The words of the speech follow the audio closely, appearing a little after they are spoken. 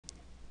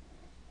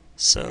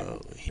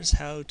So here's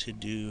how to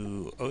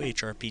do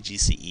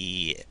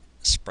OHRRPGCE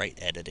sprite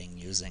editing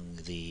using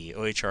the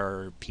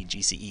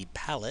OHRRPGCE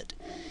palette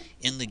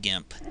in the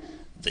Gimp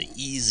the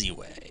easy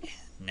way.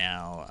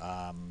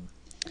 Now,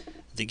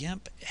 the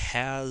Gimp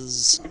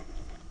has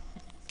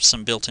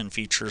some built-in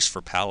features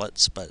for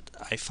palettes, but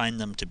I find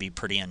them to be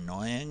pretty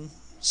annoying.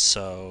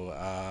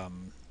 So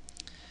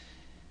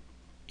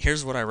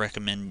here's what I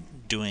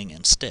recommend doing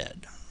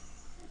instead.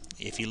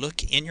 If you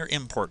look in your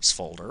imports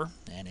folder,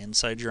 and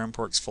inside your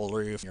imports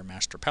folder, your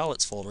master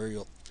palettes folder,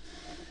 you'll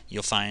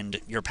find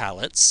your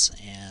palettes.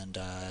 And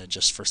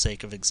just for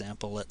sake of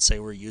example, let's say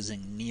we're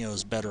using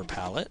Neo's Better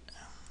palette.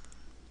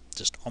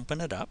 Just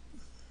open it up,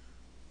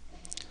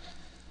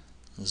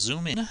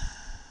 zoom in,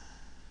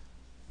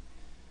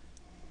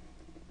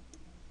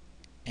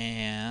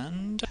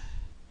 and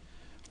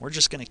we're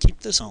just going to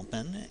keep this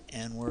open,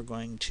 and we're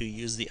going to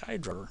use the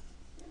eyedropper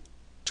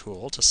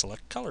tool to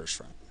select colors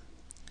from it.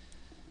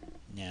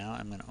 Now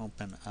I'm going to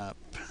open up,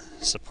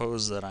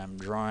 suppose that I'm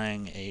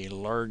drawing a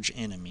large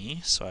enemy,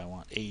 so I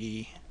want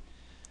 80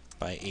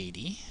 by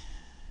 80.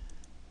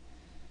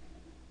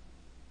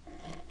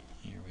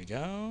 Here we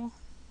go.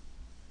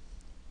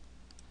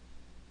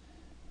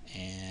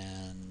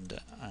 And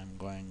I'm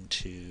going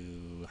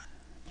to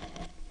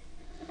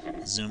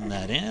zoom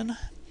that in.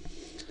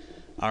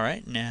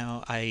 Alright,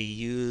 now I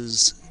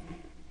usually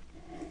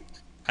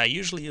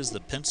use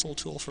the pencil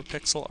tool for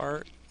pixel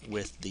art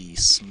with the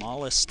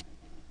smallest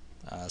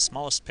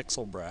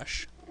pixel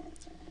brush,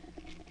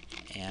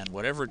 and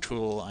whatever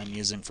tool I'm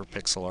using for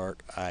pixel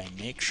art, I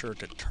make sure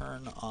to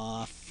turn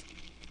off.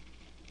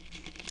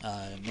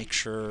 Oh,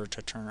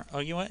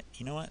 you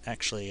know what?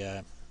 Actually,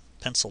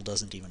 pencil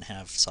doesn't even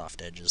have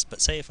soft edges. But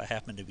say if I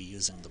happen to be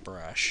using the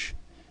brush,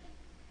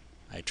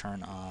 I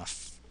turn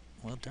off.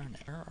 Well, darn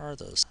it! Where are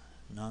those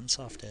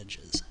non-soft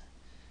edges?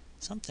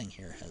 Something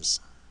here has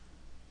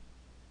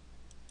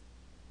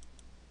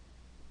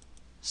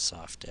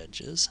soft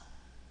edges.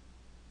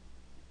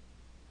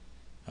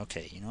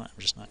 Okay, you know what? I'm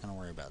just not going to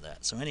worry about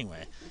that. So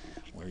anyway,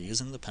 we're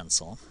using the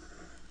pencil.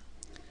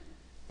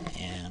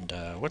 And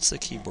what's the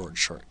keyboard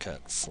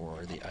shortcut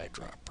for the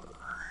eyedropper?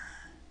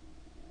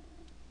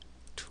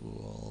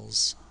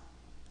 Tools,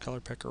 color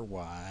picker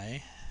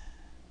Y.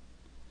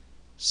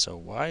 So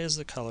Y is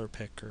the color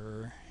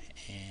picker,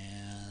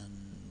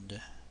 and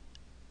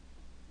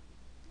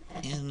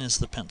N is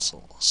the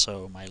pencil.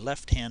 So my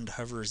left hand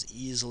hovers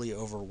easily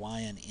over Y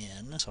and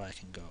N, so I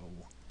can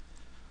go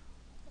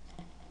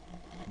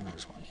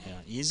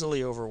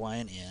easily over Y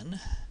and N.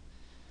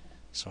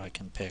 So I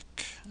can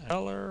pick a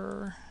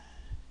color,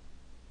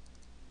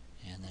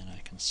 and then I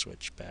can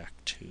switch back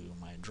to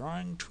my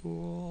drawing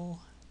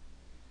tool,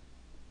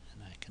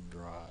 and I can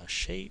draw a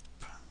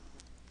shape,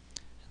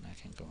 and I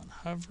can go and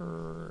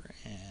hover,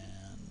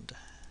 and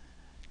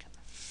I can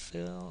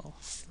fill,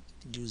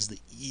 use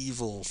the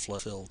evil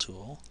fill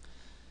tool,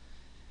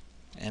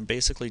 and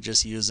basically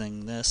just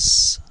using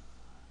this,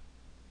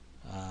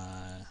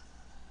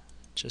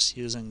 just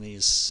using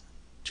these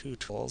two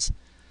tools,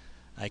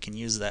 I can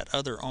use that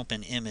other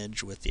open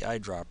image with the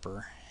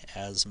eyedropper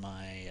as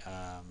my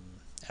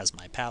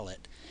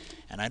palette,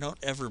 and I don't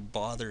ever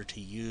bother to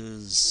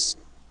use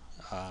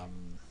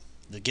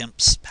the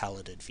Gimp's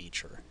paletted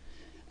feature.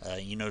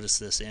 You notice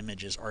this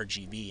image is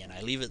RGB, and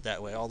I leave it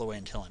that way all the way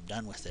until I'm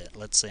done with it.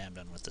 Let's say I'm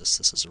done with this.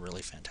 This is a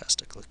really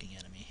fantastic looking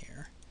enemy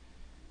here.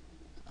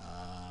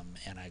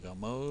 And I go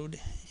mode,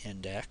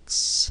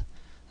 index.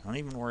 I don't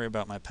even worry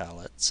about my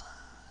palettes.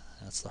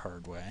 That's the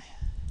hard way.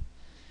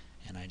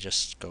 And I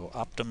just go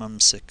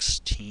optimum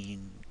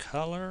 16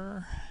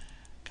 color,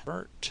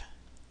 convert.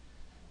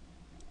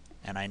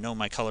 And I know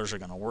my colors are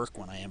going to work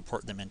when I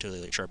import them into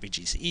the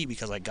OHRRPGCE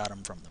because I got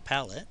them from the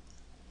palette.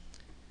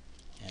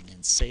 And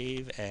then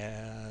save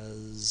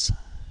as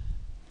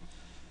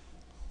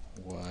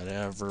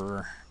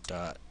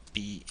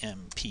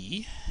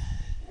whatever.bmp.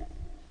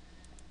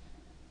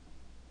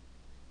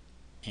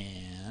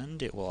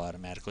 And it will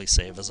automatically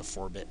save as a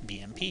 4-bit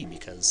BMP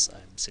because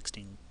I'm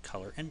 16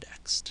 color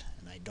indexed.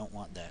 And I don't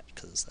want that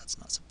because that's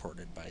not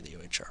supported by the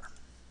OHR.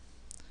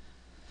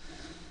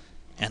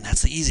 And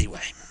that's the easy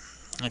way.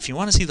 If you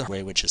want to see the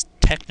way, which is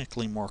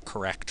technically more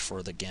correct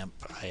for the Gimp,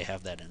 I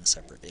have that in a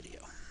separate video.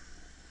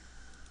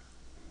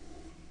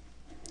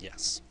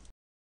 Yes.